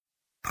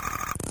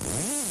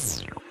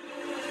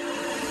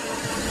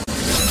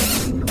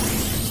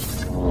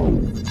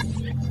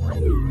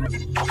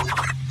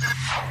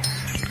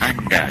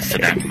Anda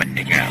sedang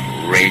mendengar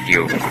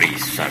Radio Free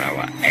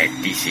Sarawak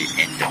edisi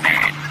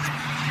Internet.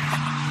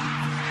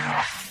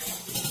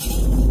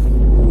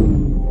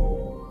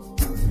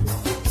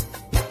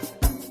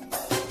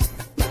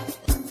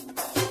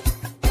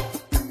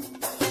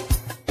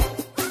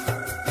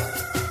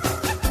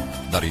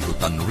 Dari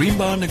hutan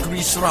rimba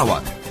negeri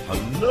Sarawak.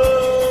 Hello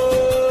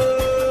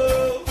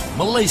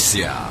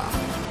Malaysia.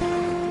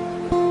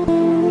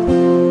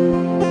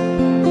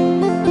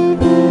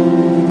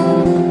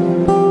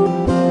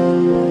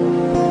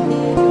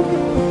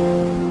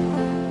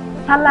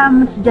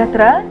 Salam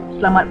sejahtera,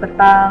 selamat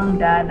petang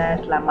dan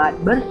selamat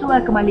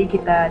bersua kembali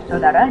kita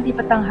saudara di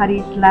petang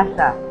hari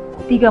Selasa,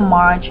 3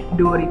 Mac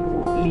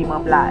 2015.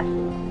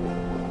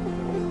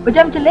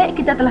 Berjam celik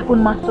kita telah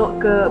pun masuk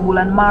ke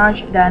bulan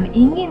Mac dan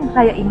ingin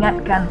saya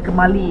ingatkan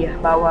kembali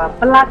bahawa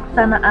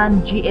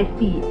pelaksanaan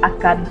GST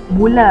akan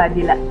mula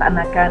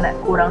dilaksanakan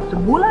kurang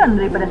sebulan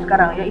daripada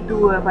sekarang,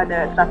 iaitu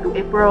pada 1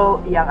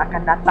 April yang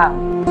akan datang.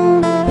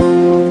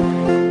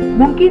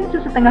 Mungkin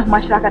sesetengah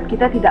masyarakat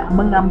kita tidak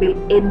mengambil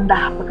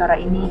endah perkara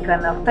ini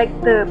kerana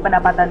faktor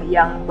pendapatan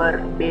yang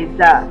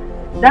berbeza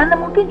dan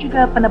mungkin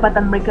juga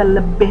pendapatan mereka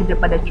lebih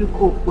daripada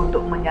cukup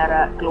untuk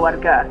menyara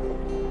keluarga.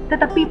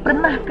 Tetapi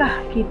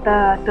pernahkah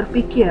kita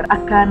terfikir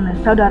akan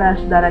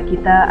saudara-saudara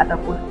kita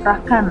ataupun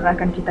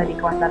rakan-rakan kita di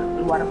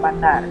kawasan luar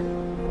bandar?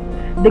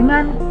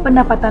 Dengan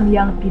pendapatan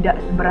yang tidak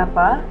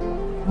seberapa,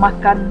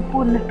 makan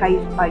pun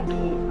kais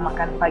pagi,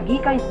 makan pagi,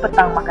 kais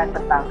petang, makan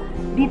petang.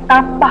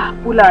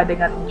 Ditambah pula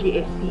dengan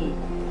GST.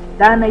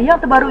 Dan yang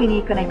terbaru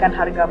ini, kenaikan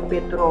harga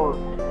petrol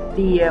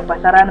di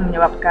pasaran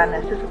menyebabkan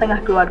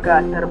sesetengah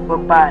keluarga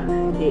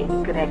terbeban di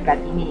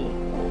kenaikan ini.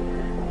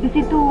 Di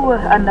situ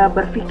anda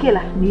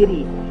berfikirlah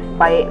sendiri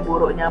baik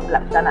buruknya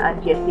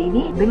pelaksanaan GST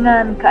ini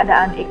dengan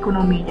keadaan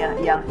ekonominya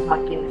yang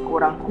semakin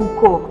kurang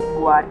kukuh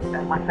buat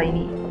masa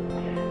ini.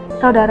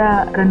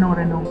 Saudara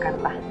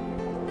renung-renungkanlah.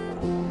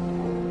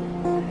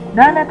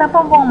 Dan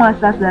tanpa buang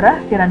masa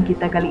saudara, siaran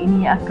kita kali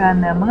ini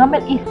akan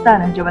mengambil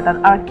ihsan Jabatan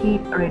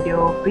Arkib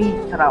Radio Free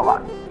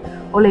Sarawak.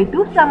 Oleh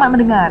itu, selamat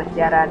mendengar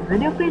siaran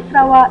Radio Free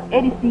Sarawak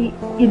edisi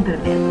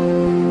Internet.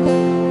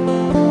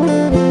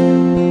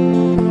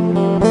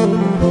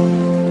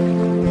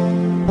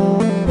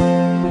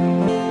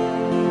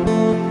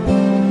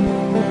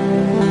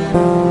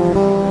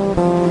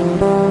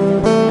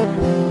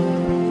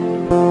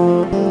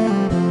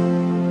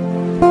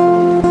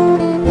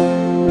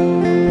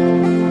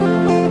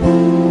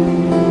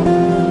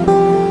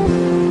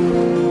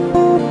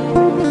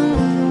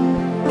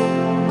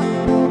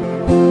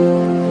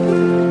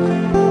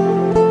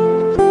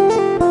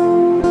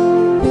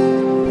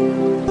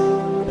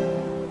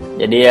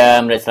 Jadi,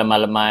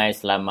 selamat lemai,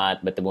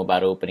 selamat bertemu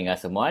baru pendengar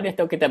semua. Dia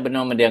tahu kita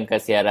benar mendiang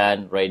ke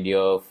siaran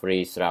Radio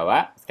Free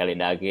Sarawak. Sekali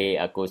lagi,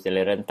 aku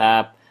Seli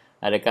Rentap.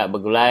 Dekat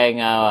bergulai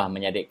dengan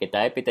menyadik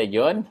kita, Peter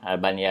John.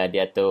 Albania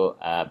dia tu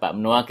Pak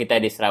Menua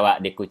kita di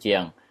Sarawak, di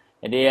Kuching.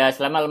 Jadi,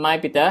 selamat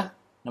lemai, Peter.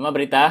 Nama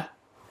berita?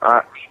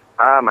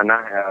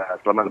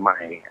 Selamat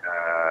lemai.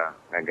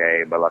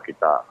 Ngagai bawa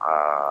kita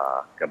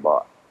ke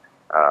bawah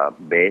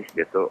base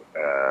dia tu.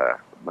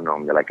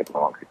 Benar menjalai ke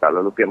pengawal kita.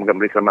 Lalu pihak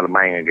memberi selamat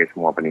lemai dengan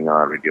semua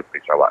pendengar Radio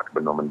Free Sarawak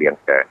benar mendiang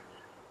ke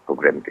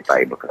program kita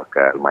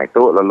ke lemai itu.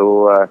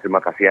 Lalu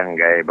terima kasih yang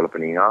bala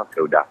pendengar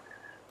sudah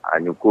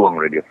nyukung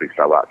Radio Free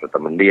Sarawak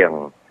serta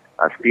mendiang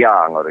setia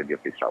dengan Radio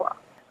Free Sarawak.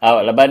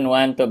 Leban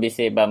wan tu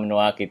bisi ba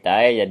menua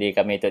kita. Jadi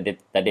kami tu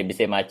tadi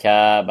bisi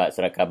maca ba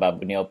seraka ba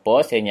bunio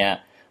pos hanya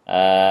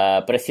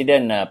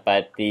Presiden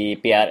Parti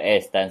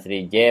PRS Tan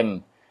Sri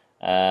Jem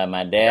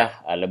Madeh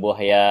lebuh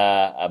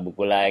ya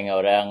bukulai dengan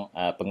orang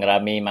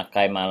pengerami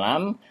makai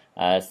malam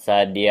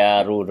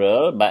sadia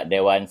rural bak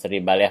Dewan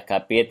Seri Baliah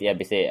Kapit ya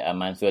bisa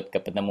mansut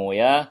ke penemu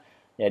ya.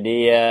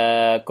 Jadi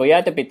koya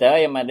tu pita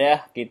yang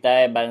Madeh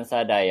kita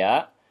bangsa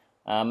Dayak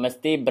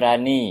mesti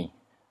berani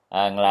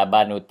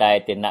ngelaban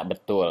utai tindak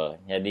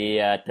betul.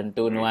 Jadi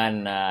tentu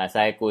nuan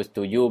saya ku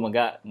setuju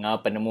megak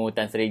ngau penemu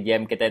Tan Sri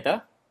Jem kita tu.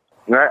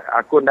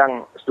 Aku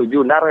dang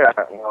setuju nar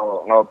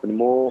ngau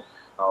penemu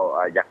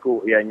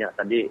jaku ianya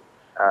tadi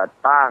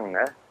tang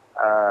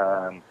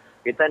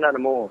kita nak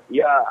nemu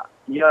ya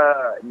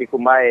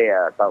dikumai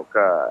atau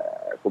ke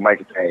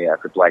kumai kita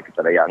ketua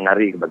kita Dayak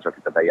ngari ke bangsa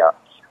kita Dayak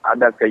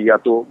ada ke ia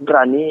tu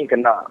berani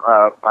kena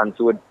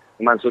mansud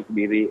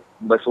diri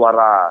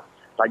bersuara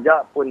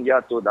saja pun dia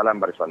tu dalam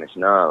barisan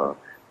nasional.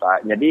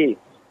 Jadi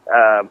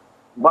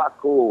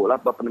bakku lah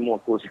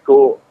penemu aku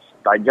siku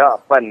saja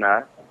pen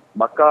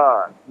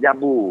baka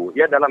jabu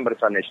ya dalam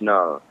barisan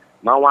nasional.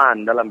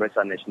 Mawan dalam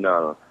barisan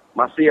nasional,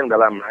 masih yang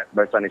dalam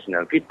barisan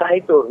nasional. Kita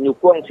itu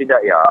nyukung sidak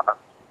ya,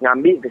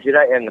 ngambil ke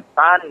sidak yang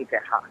ngetan ke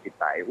hak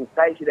kita.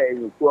 Ukai sidak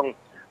yang nyukung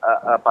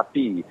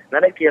parti.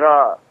 Nada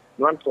kira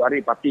nuan tu hari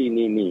parti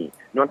ni.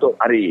 Nuan tu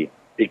hari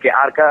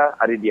PKR ke,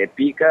 hari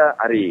DAP ke,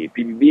 hari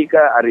PBB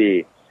ke,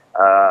 hari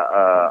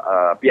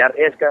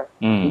PRS ke.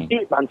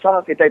 Jadi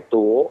bangsa kita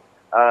itu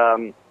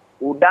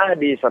udah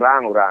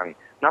diserang orang.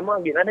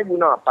 Nama kita ada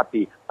guna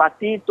parti.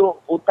 Parti tu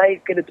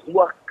utai kena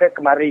tumbuh ke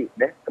kemari.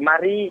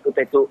 Kemari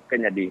utai tu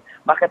kenyadi.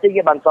 Maka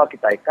tiga bangsa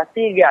kita.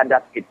 Ketiga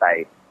adat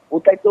kita.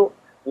 Utai tu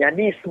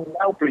nyadi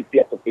sebedau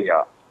politik tu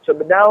kira.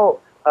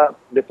 Sebedau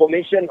the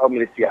formation of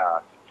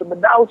Malaysia.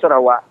 Sebedau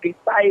Sarawak.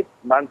 Kita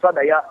bangsa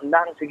daya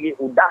nang segi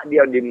udah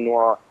dia di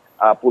menua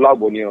Pulau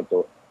Borneo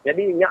tu.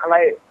 Jadi nyak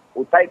lai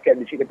utai ke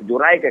di sini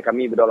jurai ke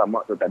kami berdua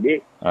lama tu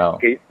tadi.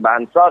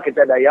 Bangsa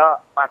kita daya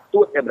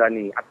patutnya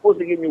berani. Aku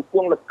segi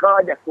nyukung leka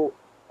je aku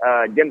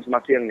James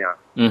masingnya.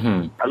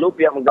 Lalu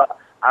pihak megak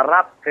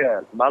Arab ke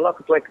bala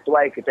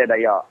ketua-ketua kita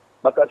daya.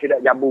 Bakal tidak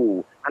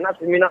jabu. Anak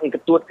seminat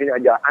ketut kena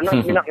aja.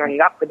 Anak seminat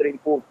nganggap ke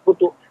derimpu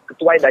kutu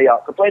ketua daya.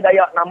 Ketua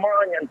daya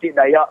namanya nanti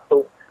daya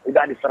tu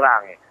udah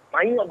diserang.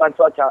 Main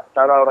bangsa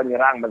cara orang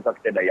nyerang bangsa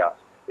kita daya.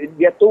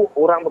 Dia tu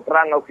orang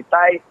berperang ngau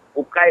kita,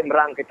 ukai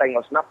merang kita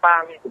ngau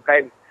senapang,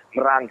 ukai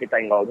merang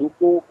kita ngau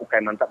duku, ukai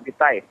mantap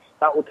kita.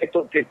 Tak utai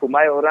tu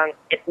kumai orang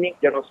etnik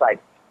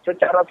genocide.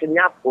 Secara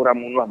senyap orang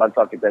mengulah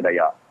bangsa kita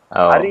daya.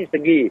 Hari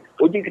segi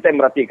uji kita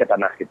merati ke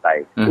tanah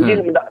kita.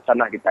 Uji mendak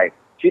tanah kita.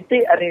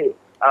 Siti hari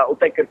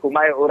utai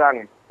kumai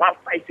orang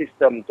partai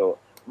sistem tu.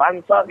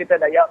 Bangsa kita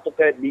daya tu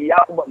ke dia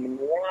buat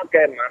menua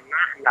ke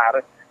mana nar,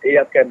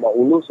 ia ke buat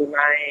ulu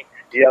sungai,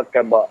 ia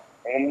ke buat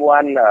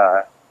pengemuan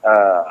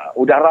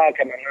udara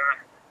ke mana,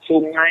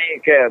 sungai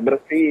ke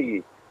bersih.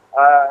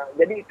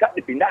 Jadi kat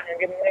dipindah yang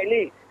ke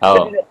mengaili.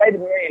 Jadi lepas di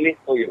mengaili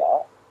tu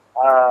ialah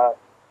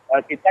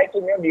kita itu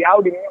dia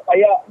di mana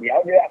kaya, dia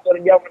atur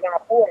dia mana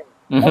pun.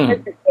 Tapi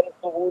sistem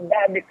tu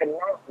sudah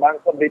dikenal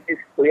bangsa British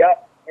tu ya,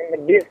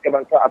 medis ke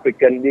bangsa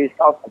African di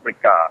South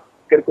Africa.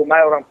 Kerkumai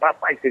orang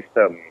partai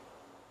sistem.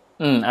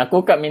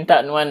 Aku kat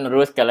minta nuan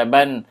terus ke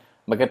laban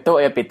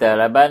berketuk ya Peter.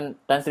 Laban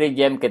Tan Sri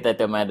Jem kita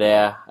tu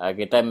ada.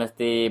 Kita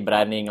mesti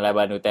berani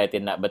ngelaban utai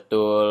tindak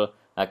betul.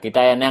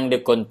 Kita yang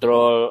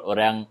dikontrol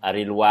orang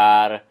dari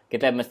luar.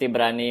 Kita mesti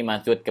berani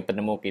masuk ke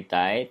penemu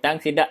kita. Tang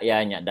sidak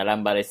ya nya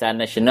dalam barisan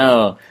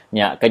nasional.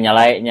 Nya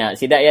kenyalaiknya.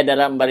 Sidak ya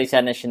dalam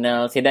barisan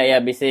nasional. Sidak ya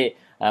bisi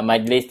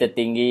majlis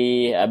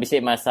tertinggi. Bisi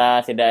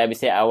masa. Sidak ya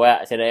bisi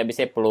awak. Sidak ya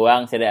bisi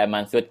peluang. Sidak ya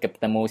masuk ke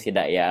penemu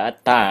sidak ya.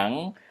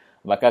 Tang.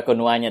 Maka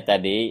kenuanya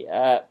tadi.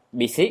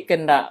 Bisi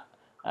kendak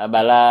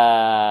bala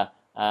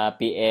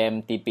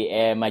PM,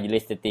 TPM,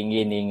 majlis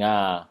tertinggi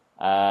ninga.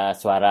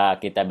 Suara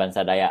kita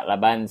bangsa Dayak.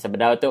 Laban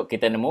sebedau tu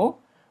kita nemu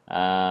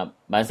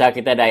bangsa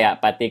kita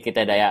Dayak, parti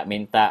kita Dayak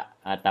minta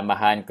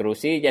tambahan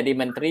kerusi jadi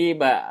menteri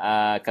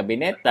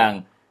kabinet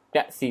tang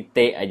tak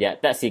site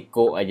aja, tak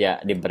siku aja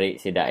diberi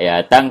si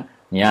Dayak tang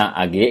nya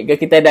agik ke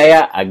kita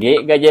Dayak,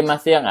 agik ke je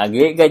masing,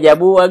 agik ke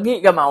jabu, agik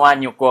ke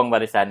mawan nyukung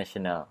barisan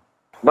nasional.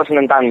 Bos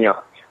nentangnya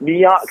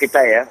dia kita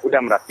ya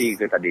udah merati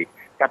ke tadi.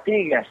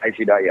 Ketiga saya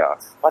si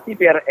Dayak, parti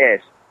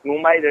PRS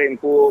ngumai dari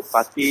impu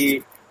parti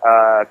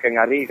ke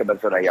ngari ke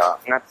bangsa daya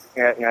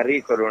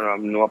ngari ke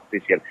menua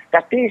pesisir.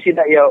 Tapi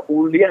sidak ya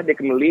uliah dia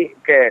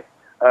kembali ke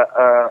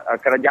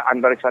kerajaan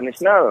barisan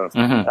nasional.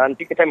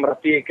 Nanti kita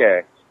merati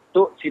ke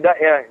tu sidak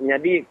ya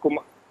jadi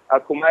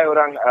kumai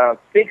orang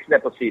fixed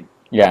deposit.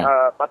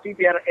 Parti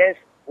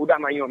PRS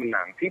udah mayu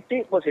menang.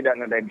 Titik pun sidak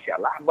ada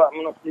bisa lah bak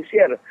menua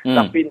pesisir.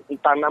 Tapi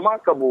entah nama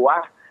ke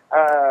buah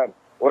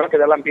orang ke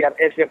dalam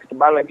PRS yang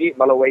ketebal lagi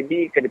balau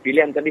YB ke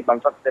dipilihan tadi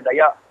bangsa kita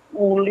daya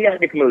uliah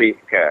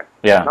dikembali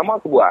ke nama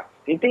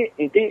kebuah.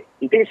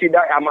 Inti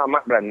sidak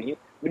amat berani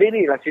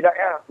berdiri lah sidak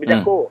ya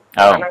berjaku.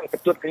 Anang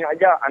ketut kena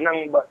aja,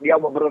 anang dia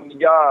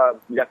bermeja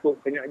berjaku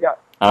kena aja.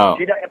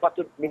 Sidak ya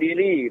patut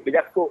berdiri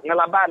berjaku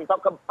ngelaban atau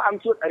ke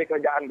pansut dari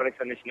kerajaan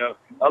barisan nasional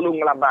lalu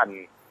ngelaban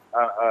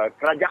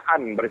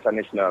kerajaan barisan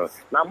nasional.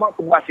 Nama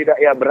kebuah sidak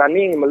ya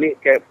berani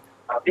melik ke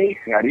parti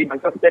ngari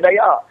bangsa kita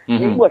daya.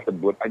 Ini gua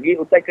sebut lagi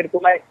utai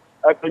kertumai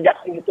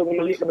kerajaan itu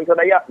melik ke bangsa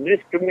daya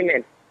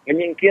discriminate,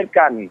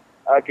 menyingkirkan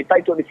kita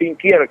itu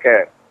disingkir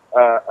ke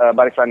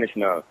barisan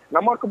nasional.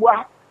 Nama kebuah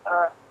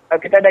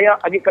kita daya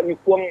lagi kat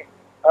nyukung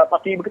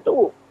parti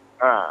begitu.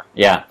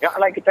 Yang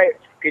lain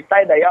kita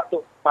daya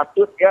tu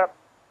patut ya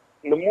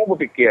nemu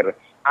berfikir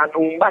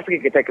umbas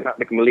lagi kita kena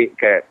dikembali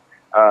ke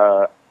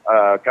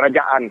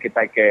kerajaan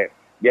kita ke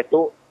dia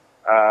tu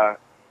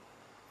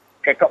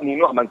ke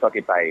munuh bangsa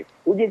kita.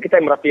 Uji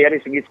kita merati hari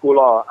segi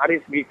sekolah,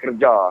 hari segi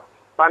kerja.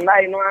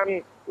 Pandai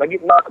nuan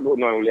lagi nak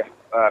nuan uliah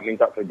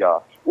minta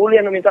kerja. Uliah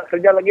minta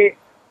kerja lagi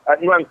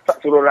nuan tak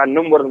suruhan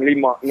nombor 5,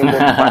 nombor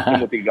 4,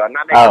 nombor 3.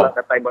 Nak kalau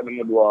kata buat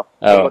nombor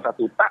 2, nombor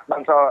 1 tak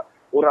bangsa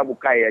orang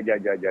bukai aja.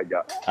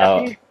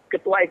 Tapi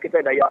ketua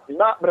kita daya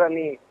nak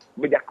berani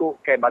berjaku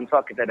ke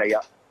bangsa kita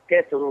daya.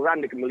 Ke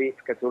suruhan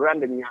dikembali, ke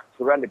suruhan denyak,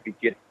 suruhan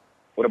dipikir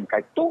orang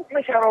bukai. Tu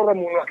masyarakat orang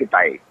munuh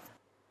kita.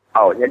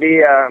 Jadi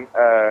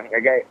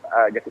ngagai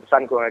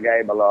jakusan ko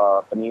ngagai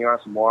bala peninga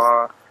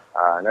semua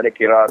nada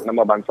kira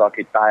nama bangsa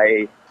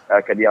kita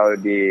ke dia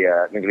di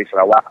negeri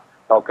Sarawak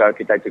atau ke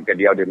kita itu ke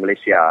dia di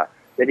Malaysia.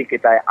 Jadi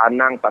kita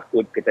anang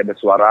patut kita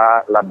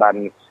bersuara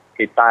laban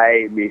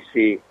kita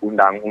bisi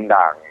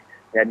undang-undang.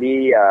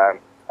 Jadi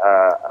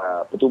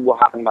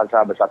pertubuhan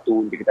bangsa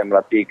bersatu kita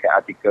melatih ke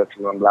artikel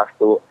 19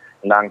 tu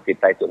nang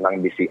kita itu nang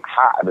bisi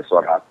hak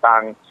bersuara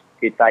tang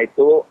kita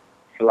itu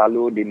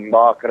selalu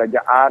dimba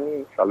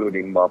kerajaan,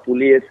 selalu dimba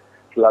polis,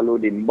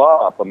 selalu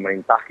dimba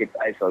pemerintah kita,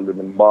 selalu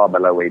dimba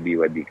bala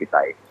YB kita.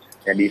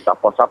 Jadi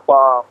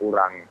siapa-siapa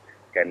orang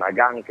ke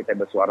nagang kita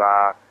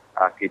bersuara,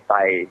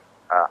 kita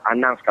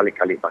anang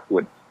sekali-kali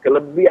takut.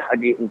 Kelebih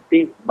lagi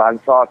nanti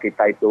bangsa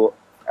kita itu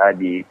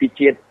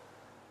dipicit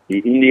di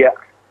India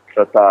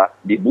serta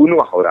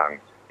dibunuh orang.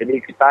 Jadi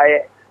kita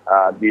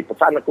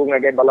dipesan aku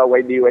ngagai bala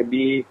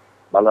YB,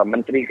 bala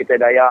menteri kita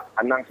daya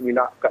anang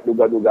semina kat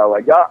duga-duga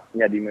wajah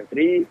jadi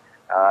menteri,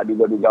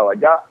 duga-duga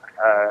wajah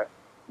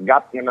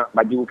gap ngena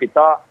baju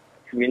kita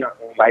semina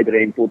bayar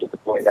dari input untuk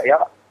ketua daya.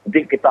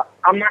 Jadi kita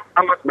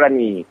amat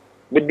berani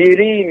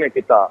berdiri dengan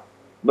kita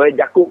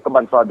berjakuk ke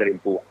bangsa dari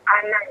input.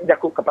 Anak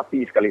jakuk ke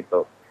parti sekali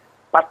itu.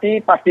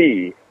 Parti,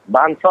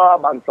 bangsa,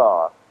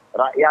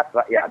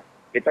 rakyat.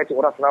 Kita itu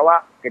orang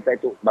Sarawak, kita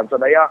itu bangsa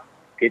Dayak,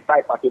 kita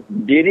patut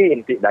berdiri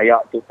untuk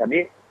Dayak tu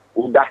tadi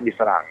udah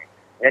diserang.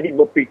 Jadi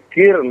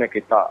berfikir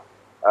kita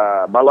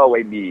bala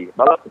YB,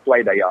 bala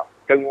ketua Dayak,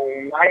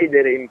 kengumai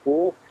dari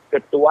impu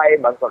ketua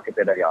bangsa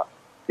kita Dayak.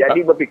 Jadi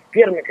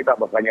berfikir kita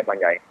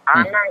berpanjang-panjang.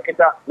 Anang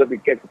kita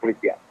berfikir ke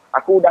politik.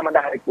 Aku udah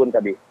mendah hari pun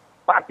tadi.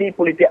 Parti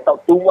politik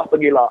tak tumbuh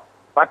pergila.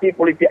 Parti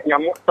politik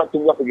nyamuk tak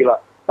tumbuh pergila.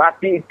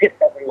 Parti ikit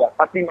tak tumbuh.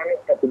 Parti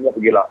manik tak tumbuh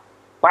pergila.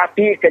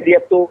 Parti ke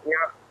dia tu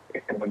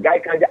sebagai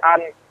kerajaan,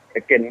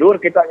 kendur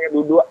kita nya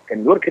duduk,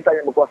 kendur kita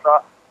nya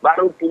berkuasa,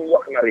 baru tumbuh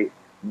kemari.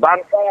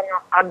 Bangsa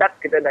yang adat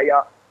kita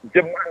daya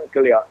jemang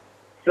kelia.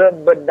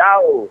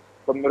 Sebedau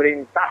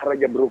pemerintah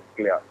Raja Beruk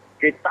kelia.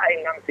 Kita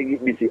inang sigi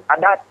bisi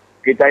adat,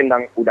 kita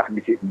inang udah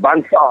bisi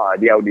bangsa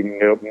dia di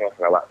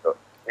Sarawak tu.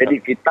 Jadi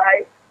kita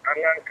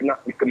akan kena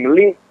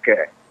dikembali ke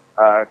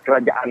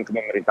kerajaan ke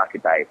pemerintah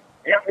kita.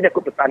 Yang ada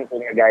aku pesan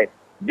punya guys,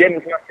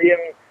 James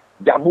masing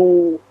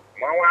jabu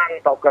mawan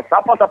atau ke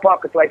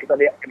siapa-siapa ketua kita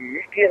dia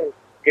mikir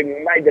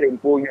kemai dari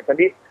impunya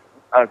tadi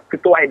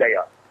ketua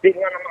daya.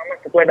 Dengan nama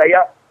ketua daya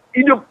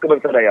hidup ke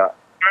bangsa Dayak.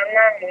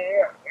 Anak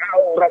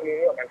orang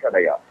bangsa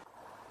Dayak.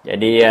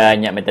 Jadi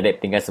nyak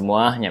metadek tinggal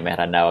semua, nyak meh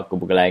randau aku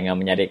bergelai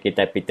dengan menyadik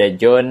kita Peter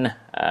John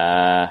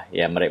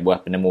mereka buah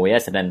penemu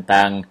ya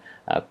sedentang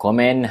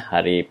komen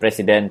hari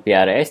Presiden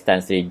PRS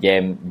Tan Sri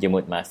Jem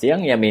Jemut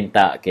Masiang yang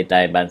minta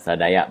kita bangsa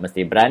Dayak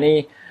mesti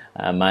berani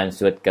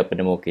mansut ke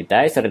penemu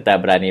kita serta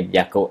berani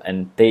berjakuk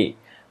enti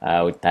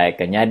utai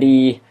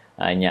kenyadi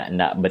nyak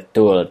nak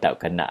betul tak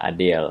kena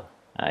adil.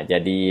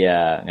 Jadi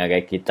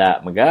ngagai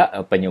kita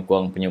megak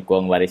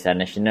penyukung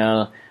warisan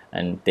nasional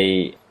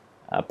nanti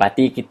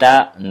parti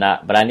kita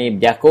nak berani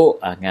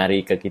berjakuk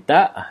ngari ke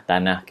kita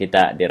tanah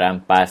kita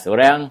dirampas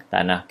orang,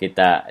 tanah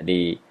kita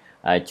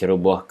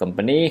diceroboh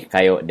company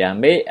kayuk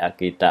diambil,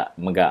 kita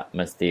megak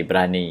mesti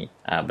berani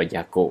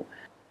berjakuk.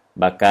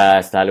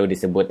 Bakal selalu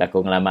disebut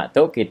aku ngelamak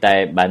tu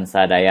kita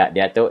bangsa Dayak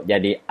dia tu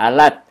jadi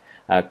alat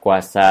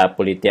kuasa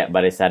politik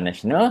barisan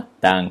nasional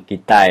tang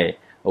kita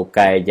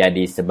ukai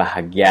jadi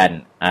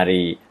sebahagian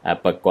hari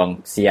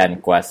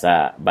perkongsian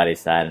kuasa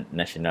barisan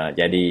nasional.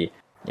 Jadi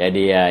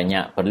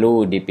nyak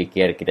perlu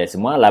dipikir kita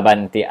semua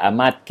laban ti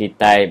amat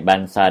kita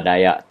bangsa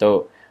Dayak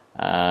tu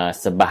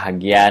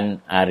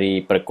sebahagian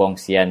hari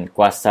perkongsian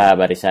kuasa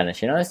barisan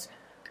nasional.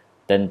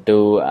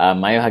 Tentu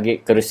mayu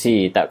hagi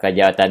kerusi tak ke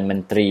jawatan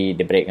menteri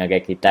diberi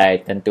ngagai kita.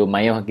 Tentu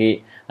mayu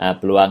hagi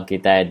peluang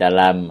kita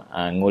dalam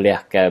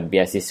nguliah ke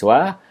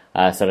beasiswa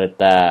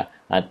serta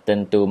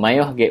tentu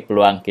mayu hagi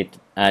peluang kita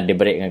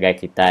diberi ngagai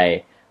kita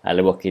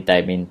lebuh kita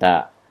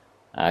minta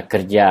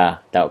kerja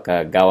atau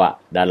ke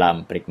gawak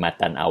dalam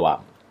perkhidmatan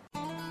awam.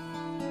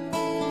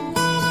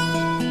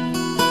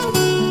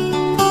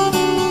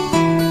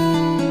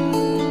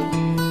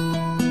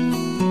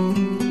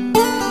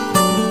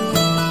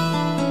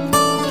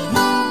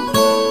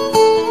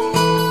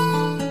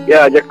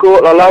 Ya, jaku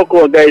lalau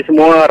ko guys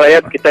semua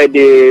rakyat kita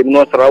di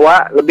Menua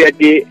Sarawak lebih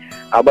lagi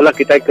bala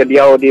kita ke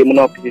diau di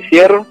Menua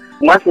Pesisir.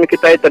 Mas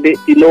kita tadi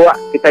tiluak,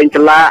 kita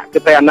celak,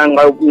 kita anang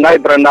ngai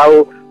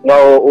berandau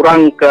ngau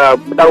orang ke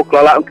bedau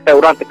kelala kita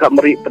orang tekak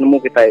meri penemu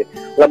kita.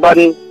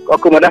 Laban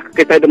aku madah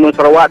kita di Menua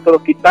Sarawak tu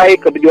kita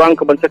ke berjuang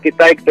ke bangsa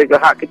kita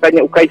hak kita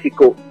nya ukai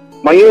siku.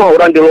 Mayu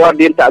orang di luar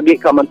dia tak agi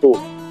ka mantu.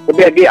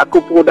 Lebih lagi aku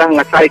pun dah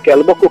ngasai ke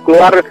lebih aku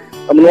keluar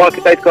menua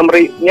kita ke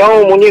meri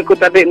nyau munyi ku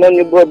tadi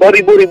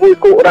beribu-ribu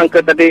ku orang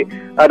ke tadi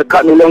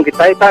dekat nulung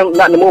kita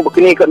nak nemu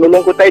begini ke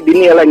nulung ku tadi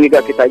dini ala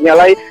ngiga kita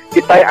nyalai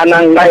kita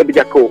anang ngai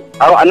berjaku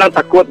anang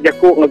takut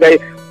jaku ngagai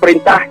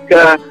perintah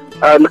ke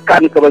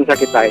nekan ke bangsa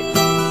kita.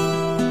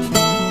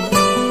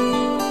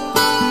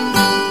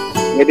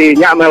 Jadi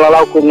nyak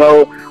melalau ku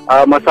ngau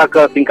masa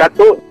ke tingkat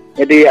tu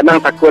jadi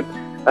anang takut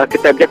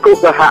kita berjaku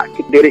ke hak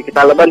diri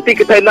kita lebanti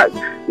kita nak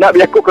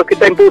berjaku ke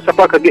kita impu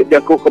siapa kagik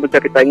berjaku ke bangsa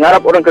kita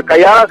ngarap orang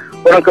kekaya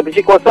orang ke besi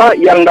kuasa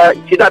yang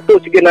tidak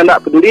tu segi nak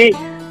peduli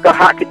ke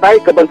hak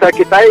kita ke bangsa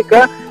kita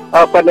ke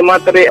pada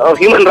materi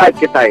human right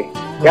kita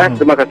ya.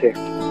 Terima kasih.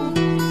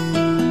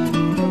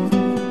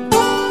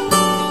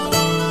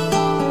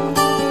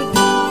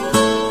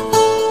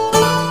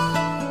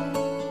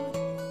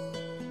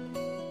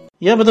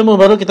 Ya, bertemu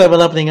baru kita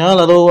bala peninga.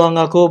 Lalu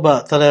aku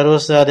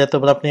terus dia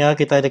tu bala peninga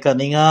kita dekat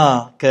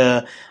ninga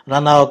ke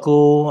ranau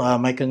aku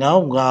mai ke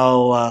ngau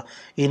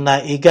ina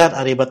igat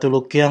ari batu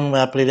lukiang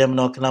pelilian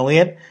menua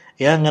kenawit.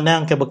 Ya,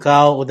 ngenang ke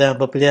bekau udah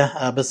berpilih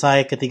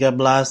besai ke-13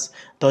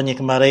 tahun yang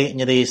kemarin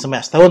jadi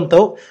semak setahun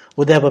tu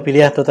udah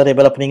berpilih tu tadi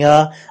bala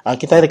peninga.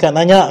 Kita dekat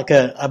nanya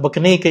ke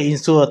berkeni ke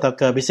insu atau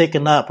ke bisa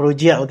kena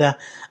projek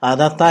udah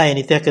datai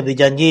ni tiap ke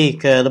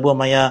dijanji ke lebuh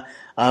maya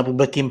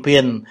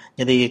berkimpin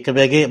jadi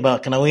kebagi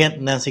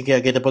kenawit dan sikit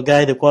agak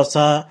pegai di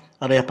kuasa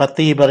area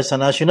parti Barisan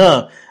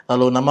Nasional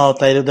lalu nama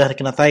utai dah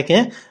kena taik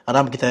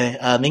aram kita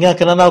ninga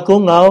kena aku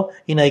ngau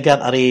inaigat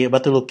ari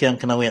batu lukiang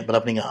kenawit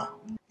berapa ninga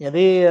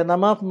jadi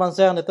nama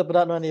pemansang itu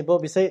berat nuan ibu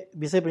bisa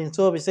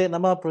berinsu bisa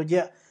nama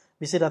projek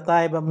bisa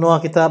datai menua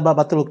kita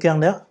batu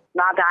lukiang dia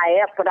nadai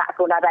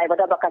aku nadai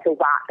pada bekas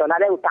ubah tu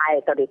nadai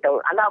utai tu itu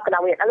anak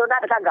kenawit lalu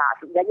nak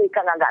kagak jadi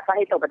kagak sah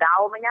itu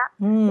bedau nya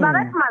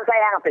nadai man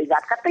saya yang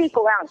pegat kati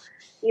kurang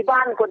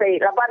iban ku dei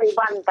laban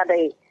iban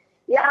tadi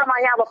ya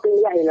maya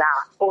berpilih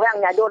lah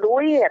orangnya do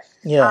duit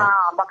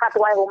bakat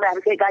tuai rumah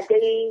bisa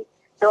gaji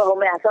tu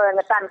rumah so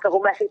ngetan ke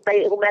rumah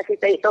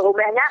sitai tu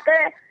rumahnya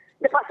ke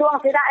lepas suang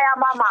tidak ya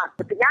mama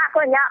betulnya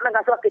aku nyak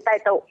mengasah kita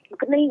itu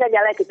kini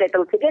jalan kita itu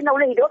sige nak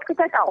boleh hidup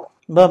kita tahu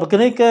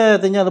berkini ke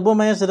tanya lebu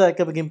maya sudah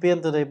ke bergimpian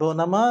tu ibu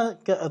nama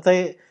ke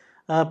atai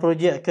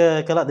projek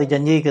ke kelak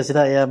dijanji ke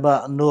sudah ya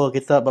ba nur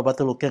kita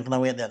batu lukiang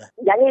kenawit dia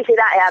janji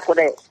sudah ya aku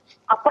deh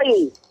apa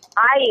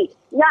ai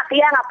nyak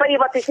tiang apa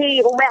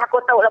batisi rumah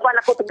aku tahu lepas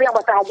aku tebiang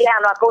bahasa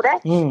hajian aku deh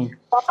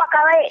papa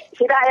kali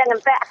sudah yang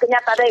entek akhirnya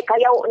tadi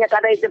kayaunya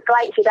tadi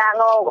deklai sudah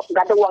ngo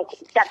gaduang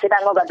cat sudah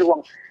ngo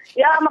gaduang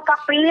ya maka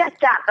pilih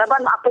cat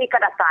lepas apa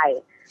kada sai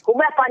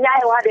rumah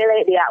panjai wah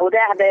dia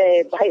udah ada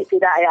baik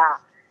sudah ya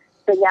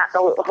tanya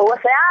tahu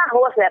hos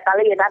ya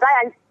kali ada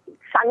yang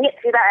sangit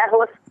sudah ya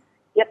hos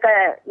ya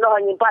ke no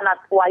nyimpan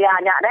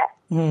wayanya deh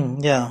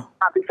ya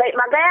bisa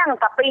magang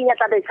tapi nya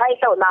tadi saya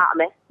tahu nak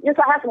me nya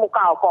sah semua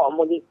kau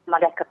mau di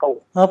madak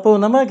kau apa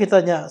nama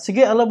kita nya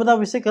sige ala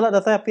benar bisa kalau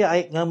data api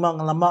ai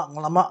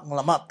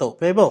ngelama tu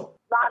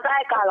pebo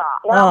badai kala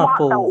ngelamak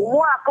tahu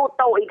umur aku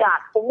tahu igat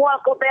umur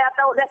aku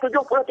tahu dah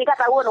 73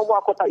 tahun umur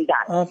aku tahu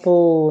igat apa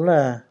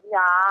lah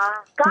ya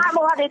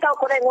kamu ada tahu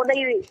kau dengan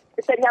ni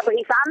tanya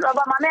berhisan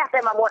apa mana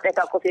saya mamu ada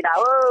tahu sudah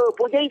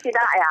puji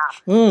sudah ya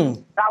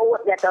laut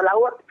dia tahu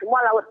laut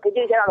semua laut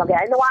puji saya bagi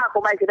ini wah aku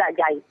mai sudah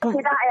jai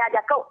sudah ya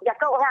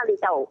jakau orang di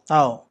tahu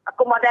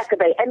aku mau dah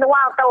kedai ini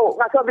wah tahu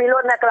ngasuh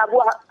bilon nak kelabu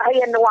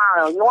hari ini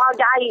wah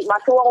jai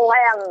masuk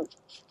orang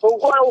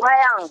Ugol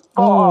orang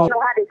kau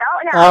di tahu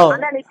nya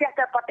mana ni tiap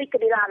seperti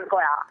kedilan kau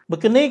ya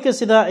begini ke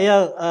sida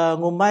ya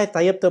ngumai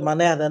tayap tu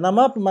mana ada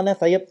nama mana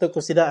tayap tu ke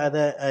sida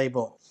ada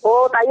ibu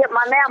tayap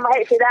mana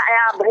mai sida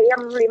ya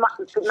berhim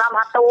 5-600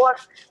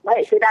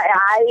 mai sida ya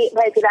ai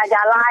mai sida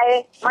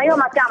jalai mayo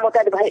macam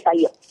motor baik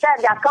tayap saya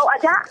jakau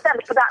aja saya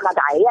sudah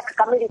nadai ya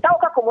kami ditahu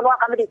ka kumunua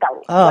kami ditahu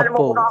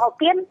kalau mau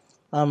hokin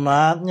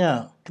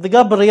amatnya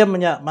ketiga berhim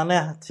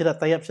mana sida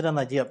tayap sida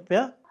najib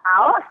ya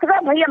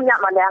sekarang bayam nyak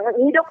mana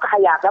hidup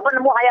hayat apa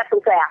nemu hayat tu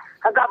saya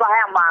kagak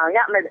bahaya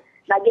malnya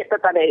lagi tu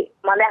tadi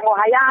mana ngo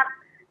hayat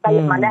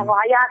tayap mana ngo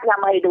hayat yang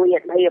mai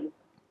duit bayam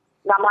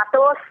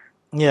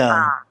 600 ya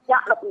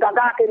nyak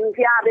gagal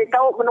kinsia di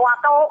tau menua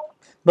tau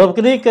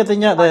begini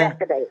katanya dah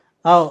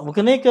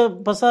begini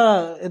ke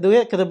pasal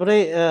duit kita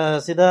beri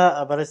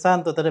sida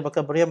barisan tu tadi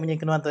bakal beri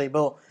menyingkinuan tu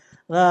ibu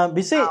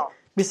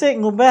bisa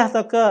ngubah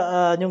atau ke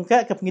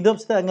nyungkat ke penghidup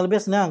sida lebih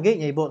senang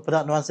gignya ibu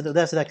pada nuan sida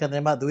akan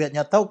terima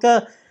duitnya tau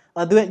ke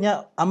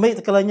duitnya ambil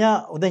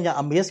tekalanya udahnya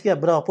ambil sekian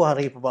berapa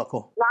hari pun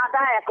aku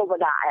nada aku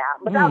beda ya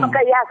beda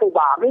pakai ya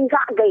suba minta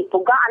gay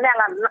puga aneh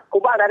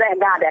kubah dah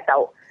dah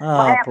tahu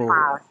apa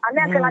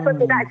aneh kena tu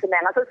tidak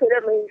senang tu sudah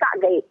minta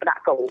gay pada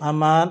kau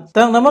aman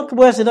tang nama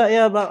kebuah sudah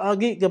ya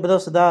bagi ke betul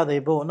sudah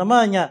ibu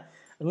namanya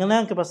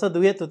ngenang ke pasal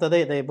duit tu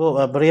tadi ibu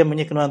beri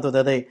menyikenuan tu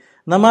tadi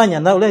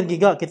namanya nak boleh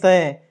giga kita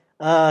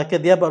ke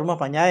dia rumah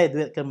panjai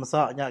duit ke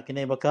masaknya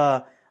kini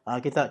bakal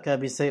kita ke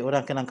bisa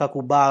orang kena angka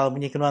kubal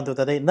menyikenuan tu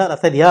tadi nak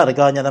rasa dia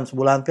harganya dalam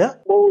sebulan tu ya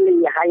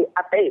boleh hai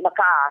atai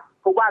bakal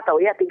kubal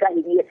tahu ya 3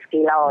 ringgit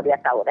sekilo dia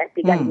tahu 3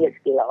 ringgit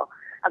sekilo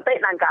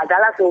atai nangka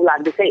agala sebulan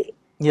bisa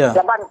ya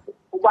zaman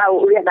kubal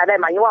uliah ada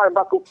manual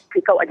baku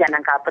pikau aja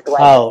nangka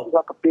petuai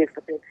gua kepis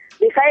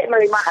bisa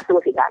melima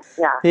atu sih kan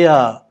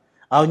ya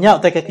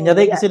nyak tak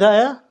kenyadai ke sida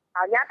ya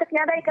nyata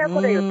kenyadai ke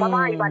aku deh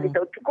pama iban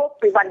itu cukup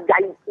iban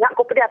jai nyak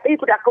ko pedia ti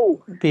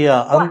kudaku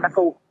pia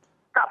aku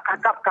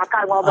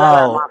kakak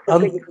ngobrol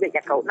masuk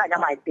ke kau nak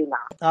jamai tina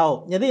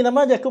jadi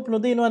nama Jakub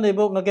penudi nuan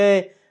ibu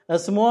ngagai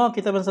semua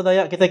kita bangsa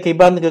Dayak kita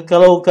kiban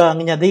kalau ke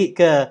nyadi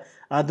ke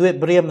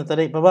duit beriam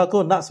tadi bapa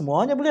aku nak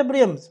semuanya boleh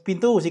beriam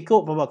pintu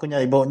sikuk bapa aku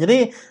nya ibu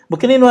jadi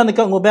begini nuan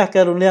dekat ngubah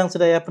ke ruliang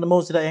sedaya penemu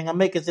sedaya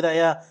ngambil ke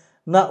sedaya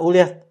nak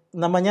uliah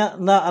namanya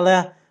nak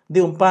alah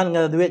diumpan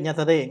dengan duitnya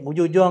tadi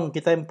ujung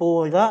kita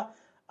empu juga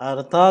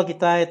reta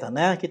kita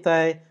tanah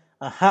kita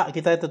hak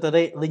kita itu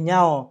tadi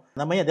lenyau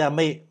namanya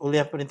diambil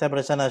oleh Perintah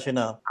Barisan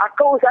Nasional.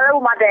 Aku selalu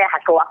madai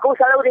aku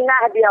selalu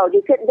dengar hadiah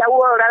dikit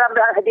jauh dalam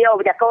hadiah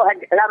berjaku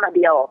dalam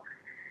hadiah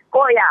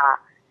Ko ya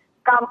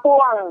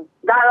kampung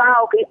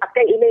galau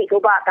ke ini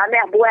cuba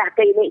tanah buah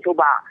ke ini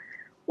cuba.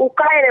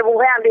 Ukai le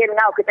buah dia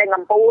ngau kita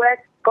ngampu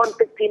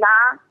kontik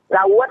Cina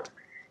laut.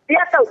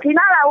 Dia tahu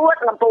Cina laut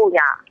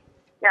ngampunya.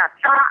 Ya,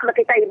 tak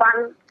kita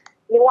iban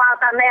nyual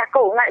tanah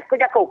ko ngai ko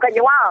jago ke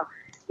nyual.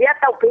 Dia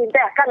tahu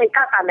pindah kan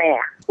ikat tanah.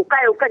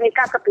 Ukai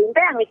ikat ke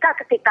pindah ikat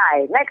ke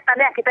kita. Ngai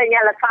tanah kita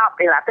nyala sap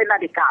lah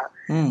penadikal.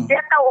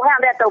 Dia tahu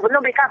dia tahu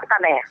belum ikat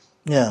tanah.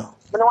 Ya.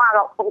 Menua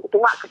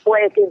tungak ke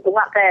kue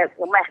tungak ke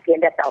meh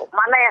dia tahu.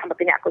 Mana yang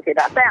bertanya aku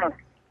tidak sayang.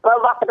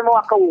 Bawa ketemu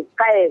aku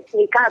kai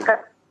ikat ke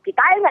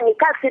kita yang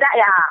ikat tidak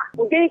ya.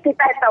 Jadi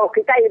kita tahu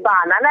kita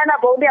iban.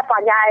 Anak bawa dia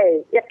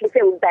panjai. Ya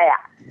kita untai.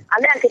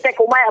 Anak kita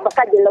kumai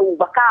bakal jelu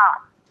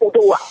bakal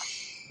udua.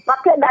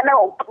 Maka dana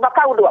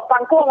bakal udua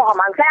pangkung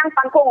homan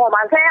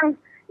sayang.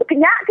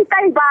 Bekenya kita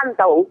iban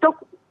tahu untuk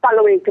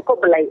palui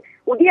cukup belai.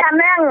 Udi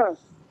anak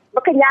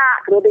bekenya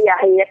kalau dia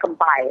hanya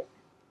kempai.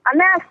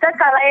 Anak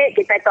sekali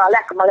kita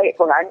tolak kembali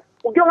kan.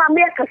 Ujung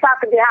ambil kesal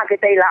kerja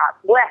kita lah.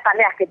 Buat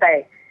tanah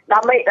kita.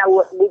 Damai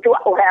laut bujuk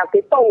orang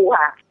kita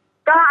ha.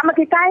 Kalau amat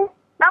kita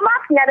nama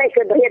nyari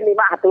keberhian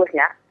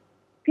 500-nya.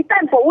 Kita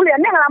pun boleh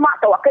ni lama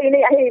tahu ke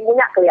ini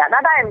punya kalian.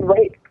 Ada yang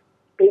baik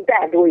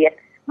pindah duit.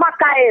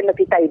 Makai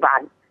kita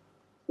iban.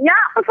 Nya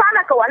pesan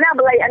aku anak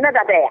belai anak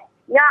dah deh.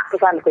 Nya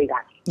pesan aku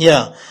ikan.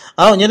 Ya.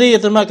 Jadi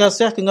terima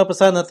kasih kena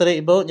pesan dari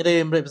Ibu.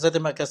 Jadi beri pesan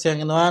terima kasih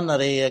kenuan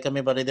dari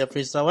kami dari Radio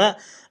Free Sarawak.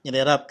 Jadi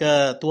harap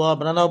ke tua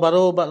beranau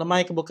baru bak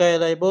lemai kebukai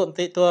lah Ibu.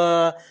 Nanti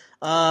tua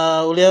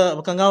ulia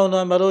bekangau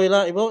nuan baru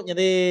lah Ibu.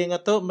 Jadi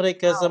ngatuk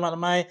mereka selamat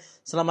lemai,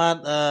 selamat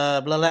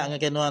belalak dengan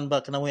kenuan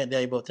bak kenawit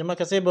dia Ibu. Terima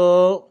kasih Ibu.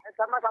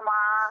 Sama-sama.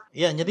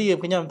 Ya, jadi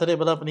punya tadi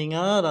bala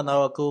peninga dan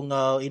aku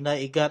ngau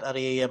inai igat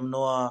hari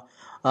menua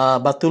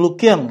batu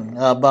lukiang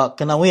bak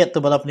kenawit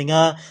tu bala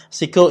peninga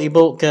siko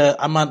Ibu ke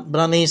amat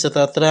berani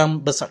serta terang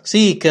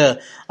bersaksi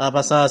ke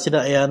pasal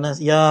sidak ya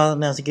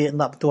yang sikit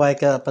nak bertuai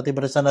ke Parti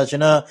Barisan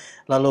Nasional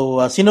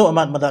lalu sino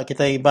amat madak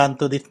kita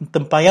bantu di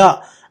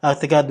tempayak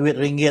tiga duit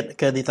ringgit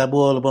ke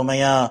ditabur lebih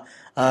maya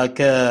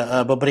ke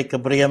berberi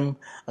keberiam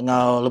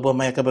ngau lebih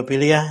maya ke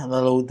berpilih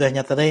lalu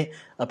dahnya tadi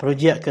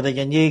projek ke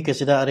janji ke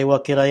sidak hari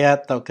wakil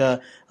rakyat atau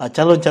ke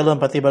calon-calon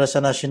Parti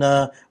Barisan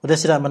Nasional udah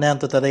sidak menang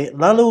tu tadi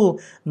lalu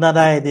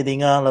nadai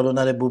didengar lalu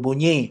nadai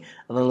berbunyi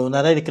lalu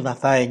nadai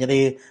dikenatai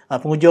jadi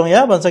penghujung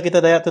ya bangsa kita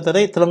Dayak tu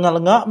tadi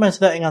terlengak-lengak main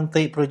sidak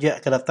nganti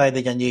projek ke datai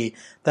dijanji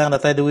tang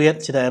datai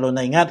duit sidak lalu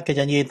nak ingat ke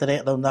janji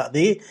tadi lalu nak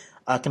di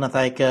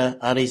kenatai ke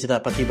hari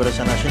sidak Parti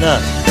Barisan Nasional.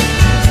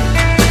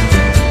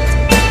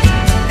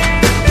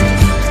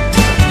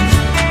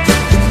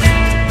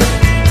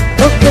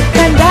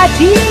 Ketanda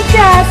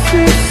tidak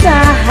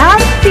susah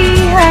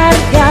hati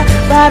harga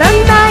barang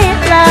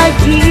naik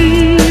lagi.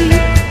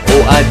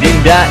 Oh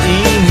adinda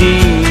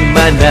ini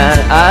mana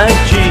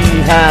aji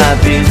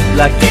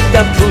habislah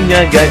kita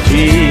punya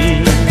gaji.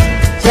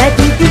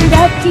 Jadi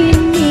dinda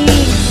kini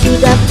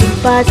sudah pun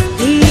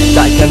pasti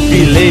takkan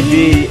pilih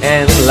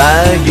BN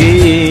lagi.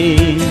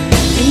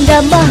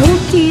 Dinda mahu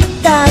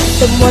kita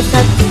semua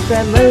satu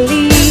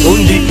family.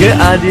 Undi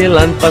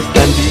keadilan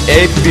paskan di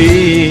AP.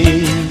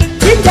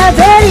 Dinda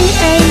very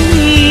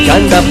angry,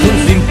 Kanda pun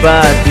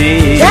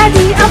simpati.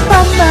 jadi apa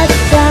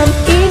macam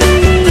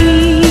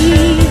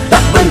ini?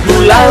 Tak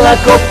bergulalah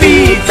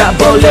kopi, tak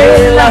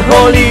bolehlah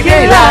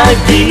holiday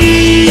lagi.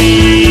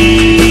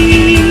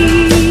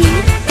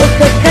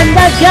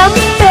 Kekanda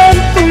jamben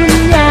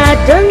punya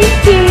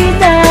dengki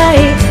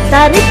naik,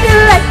 tarik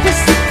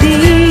electricity.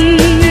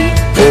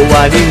 Oh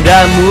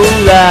adinda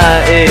mula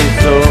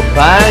esok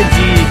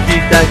pagi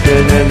kita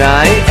kena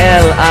naik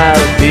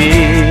LRT.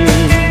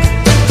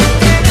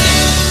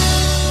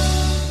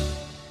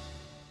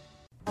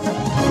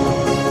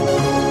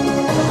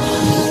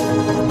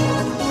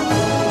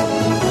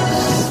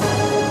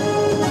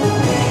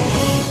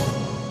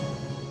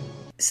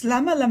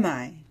 Selamat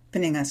lemai,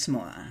 peningat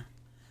semua.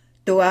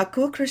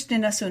 Tuaku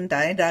Christina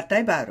Suntai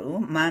datai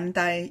baru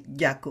mantai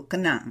Jaku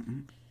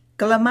Kenang.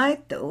 Kelemai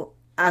tu,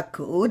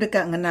 aku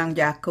dekat ngenang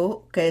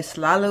Jaku ke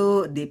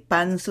selalu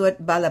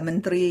dipansut bala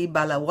menteri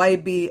bala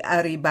YB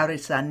Ari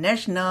Barisan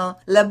Nasional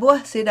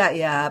lebuah sidak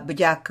ya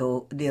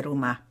berjaku di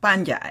rumah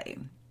Panjai.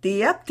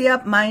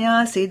 Tiap-tiap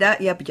maya sidak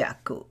ya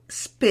berjaku.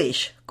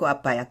 Speech ku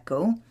apa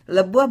aku,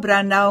 lebuah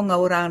berandau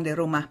ngorang di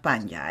rumah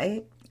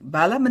Panjai.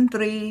 Bala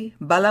menteri,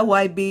 bala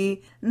YB,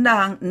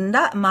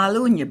 ndak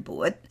malu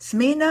nyebut,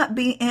 semina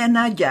BN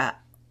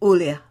aja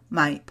oleh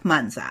mai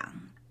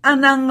pemansang.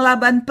 Anang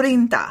laban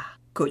perintah,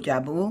 ku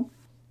jabu.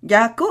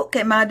 Jaku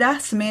ke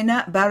madah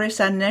semina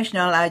Barisan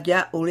Nasional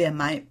aja oleh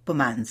mai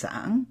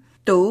pemansang.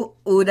 Tu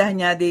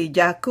udahnya di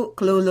jaku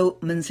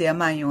kelulu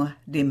mensiamayuh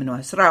di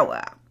menua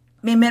Sarawak.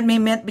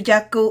 Mimet-mimet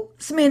berjaku,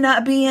 semina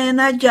BN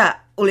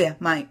aja oleh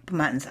mai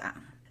pemansang.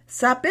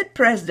 Sapit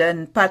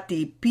Presiden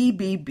Parti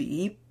PBB,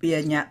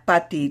 ianya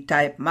Parti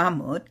Taib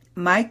Mahmud,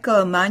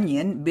 Michael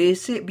Mannion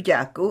basic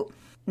berjaku,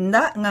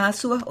 ndak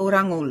ngasuh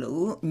orang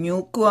ulu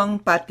nyukung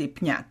Parti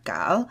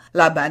Penyakal,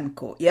 laban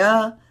ko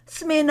ya,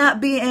 semena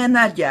BN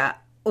aja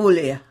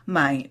oleh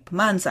mai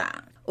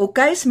pemansang.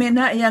 Ukai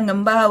semena yang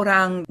ngembah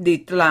orang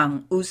di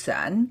telang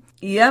usan,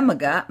 ia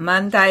mega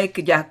mantai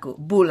kejaku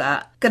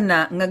bula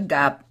kena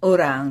ngegap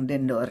orang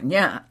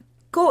dendornya.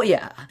 Ko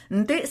ya,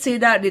 nanti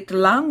sidak di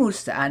telang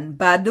usan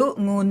baduk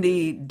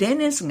ngundi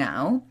Dennis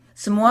Ngau,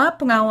 semua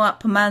pengawak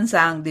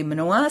pemansang di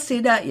menua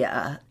sidak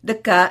ya,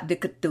 dekat di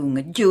ketu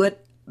ngejut,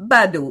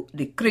 baduk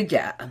di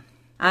kerja.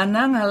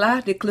 Anang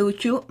alah di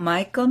kelucu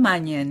Michael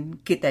Mannion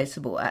kita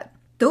sebut.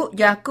 Tu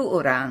jaku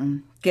orang,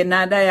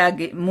 kena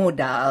dayagi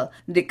modal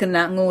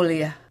dikena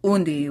nguliah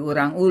undi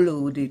orang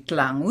ulu di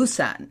telang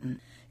usan.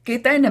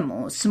 Kita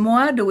nemu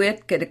semua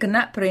duit ke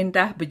dikena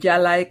perintah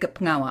berjalai ke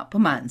pengawak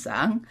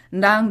pemansang,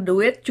 dan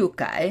duit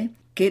cukai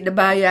ke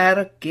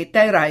dibayar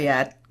kita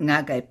rakyat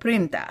ngagai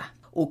perintah.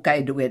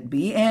 Ukai duit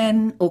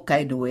BN,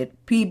 ukai duit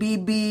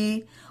PBB,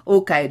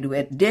 ukai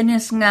duit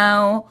Dennis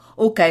Ngau,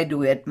 ukai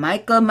duit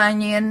Michael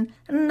Mannion,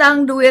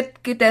 dan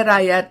duit kita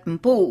rakyat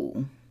empu.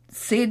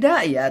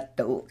 Sida ya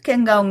tu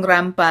kenggau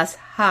ngerampas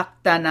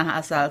hak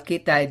tanah asal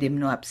kita di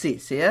menua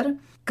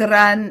pesisir,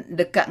 keran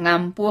dekat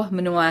ngampuh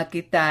menua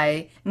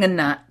kita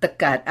ngena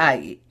tekat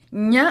air.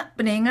 Nyak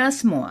peninga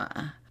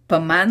semua,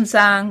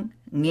 pemansang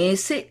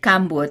ngisi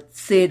kambut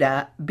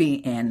sida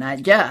BN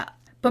aja.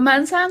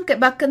 Pemansang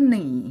kebakan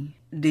ni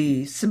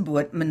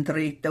disebut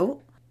menteri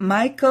tu,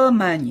 Michael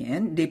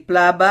Mannion di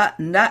pelabak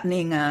ndak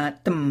ninga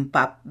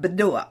tempat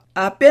berdua.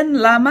 Apian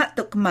lama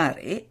tu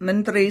kemari,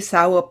 Menteri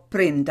Sawap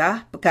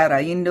Perintah Perkara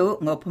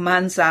Induk ngau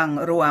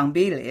pemansang ruang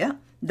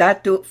bilik,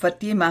 Datuk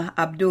Fatimah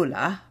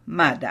Abdullah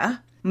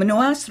Madah,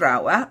 menua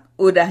Sarawak,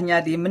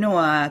 udahnya di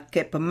menua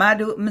ke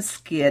pemadu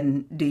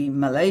miskin di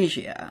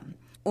Malaysia.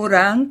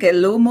 Orang ke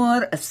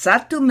lumur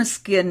satu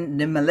miskin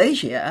di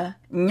Malaysia,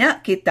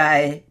 nyak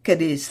kita ke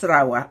di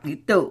Sarawak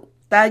itu.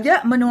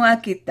 Tajak menua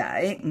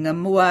kita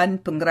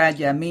ngemuan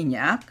pengraja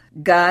minyak,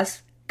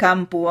 gas,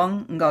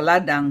 kampung, ngau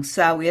ladang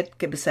sawit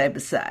ke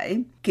besar-besar.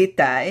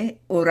 Kita,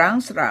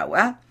 orang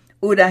Sarawak,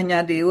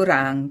 udahnya di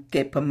orang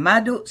ke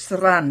pemadu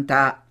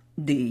serantak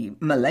di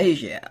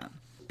Malaysia.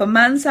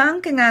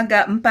 Pemansang ke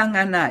ngaga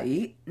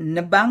empanganai,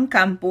 nebang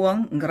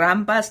kampung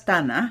ngerampas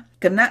tanah,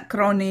 kena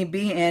kroni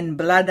BN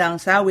beladang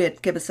sawit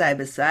ke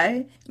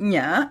besar-besar,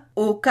 nya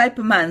ukai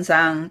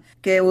pemansang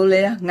ke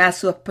oleh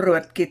ngasuh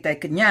perut kita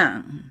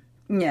kenyang.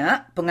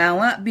 Nya,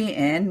 pengawak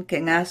BN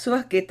ke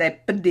ngasuh kita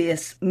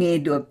pedis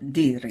ngidup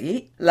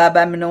diri,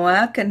 laba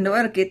menua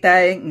kendur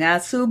kita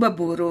ngasuh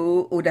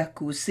berburu, udah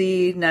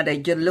kusi, nada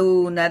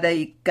jelu, nada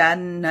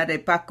ikan, nada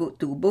paku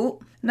tubuh,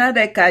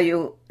 nada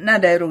kayu,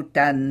 nada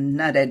rutan,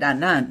 nada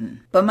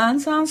danan.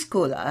 Pemansang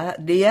sekolah,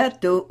 dia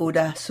tu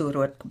udah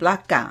surut ke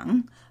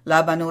belakang,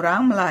 laban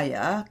orang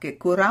Melaya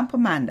ke kurang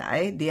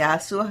pemandai,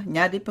 diasuh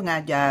nyadi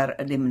pengajar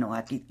di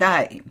menua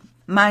kita.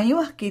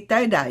 Mayuh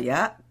kita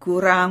Dayak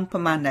kurang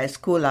pemandai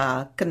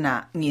sekolah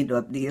kena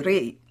ngidup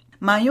diri.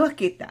 Mayuh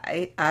kita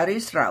ari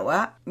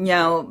Sarawak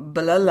nyau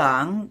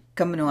belelang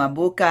ke menua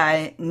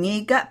bukai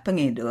ngigak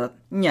pengidup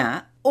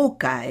nya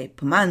ukai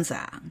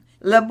pemansang.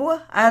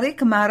 Lebuh hari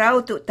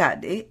kemarau tu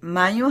tadi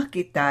mayuh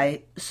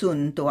kita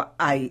suntuk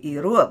ai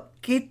irup.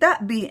 Kita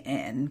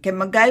BN ke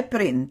megai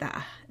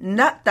perintah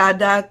ndak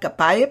tada ke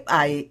paip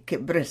ai ke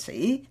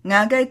bersih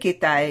ngagai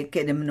kita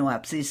ke di menua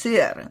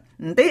pesisir.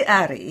 Nanti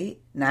hari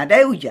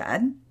nada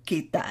hujan,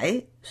 kita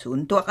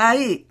suntuk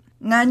air.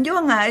 Nganjo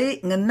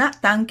ngai ngena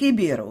tangki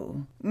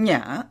biru.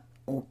 Nya,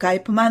 ukai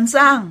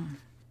pemansang.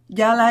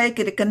 Jalai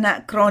kita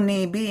kena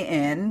kroni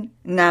BN,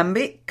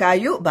 ngambil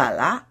kayu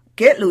balak,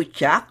 ke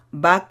lucak,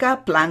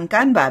 baka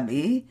pelangkan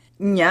babi,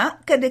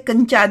 nya ke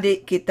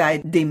kencadi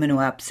kita di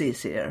menua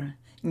pesisir.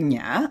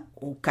 Nya,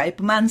 ukai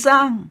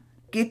pemansang.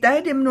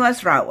 Kita di menua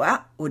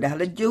Sarawak, udah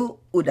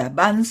leju, udah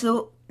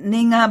bansu,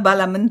 ninga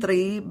bala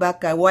menteri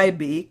baka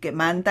YB ke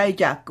mantai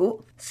jaku,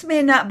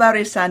 semena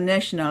barisan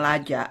nasional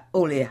aja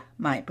oleh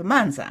mai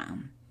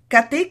pemansang.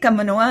 Ketika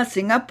menua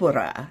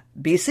Singapura,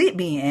 bisi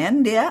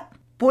BN dia,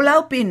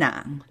 Pulau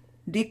Pinang,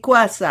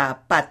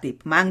 dikuasa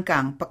Pati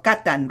Pemangkang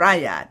Pakatan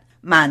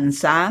Rakyat,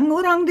 mansang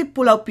orang di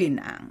Pulau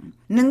Pinang.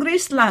 Negeri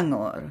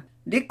Selangor,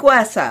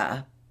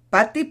 dikuasa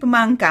Pati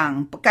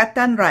Pemangkang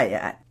Pakatan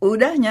Rakyat,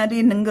 udahnya di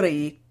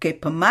negeri ke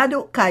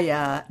pemaduk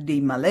kaya di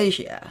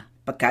Malaysia.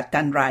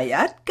 Pakatan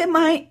Rakyat ke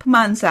mai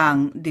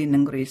pemansang di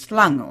negeri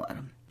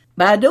Selangor.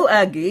 Badu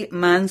agi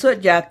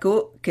mansut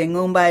jaku ke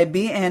ngumbai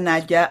BN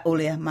aja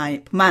oleh mai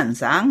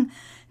pemansang,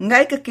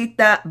 ngai ke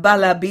kita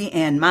bala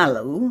BN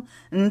malu,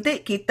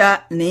 nanti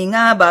kita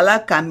ninga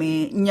bala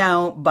kami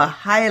nyau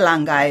bahai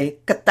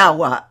langgai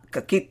ketawa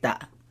ke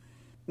kita.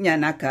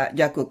 Nyanaka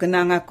jaku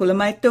kenang aku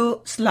lemah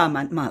itu,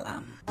 selamat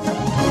malam.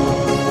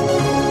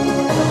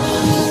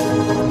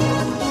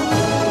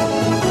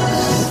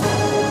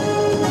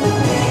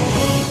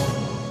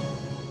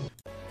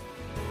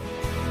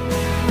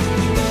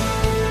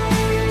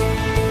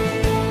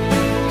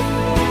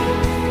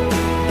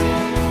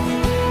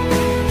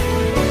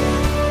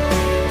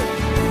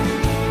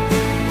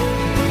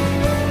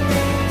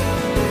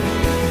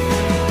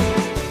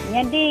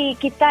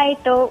 Kita kita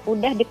itu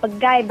udah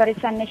dipegai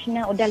Barisan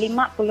Nasional udah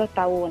 50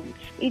 tahun.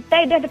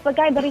 Kita udah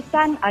dipegai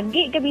barisan,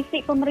 agik ke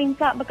bisik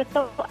pemerintah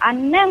berketuk,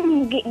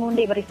 anam gik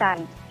ngundi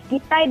barisan.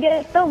 Kita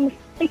dia tu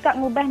mesti kak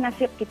ngubah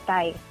nasib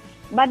kita.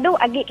 Badu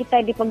agik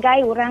kita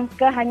dipegai orang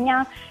ke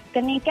hanya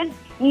kena kan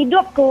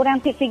hidup ke orang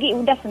sigi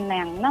udah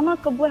senang. Nama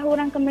kebuah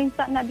orang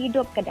pemerintah nak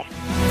hidup ke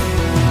dah.